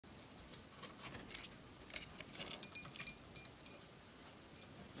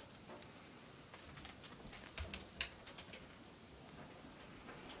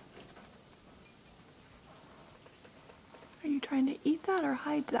trying to eat that or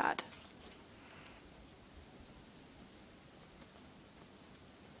hide that?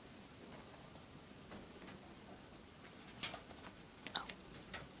 Oh.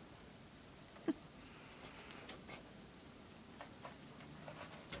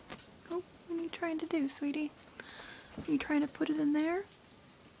 Oh, what are you trying to do, sweetie? Are you trying to put it in there?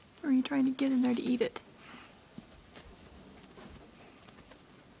 Or are you trying to get in there to eat it?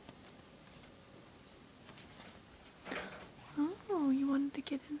 Oh, you wanted to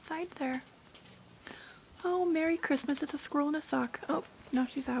get inside there. Oh, Merry Christmas, it's a squirrel in a sock. Oh, now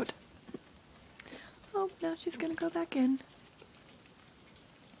she's out. Oh, now she's gonna go back in.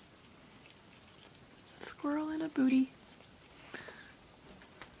 Squirrel in a booty.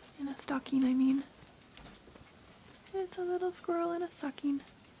 In a stocking, I mean. It's a little squirrel in a stocking.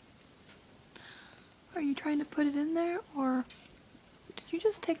 Are you trying to put it in there, or did you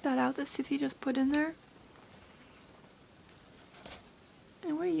just take that out that Sissy just put in there?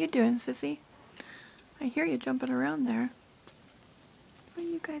 And what are you doing, Sissy? I hear you jumping around there. What are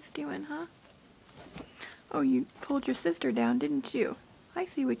you guys doing, huh? Oh, you pulled your sister down, didn't you? I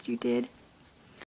see what you did.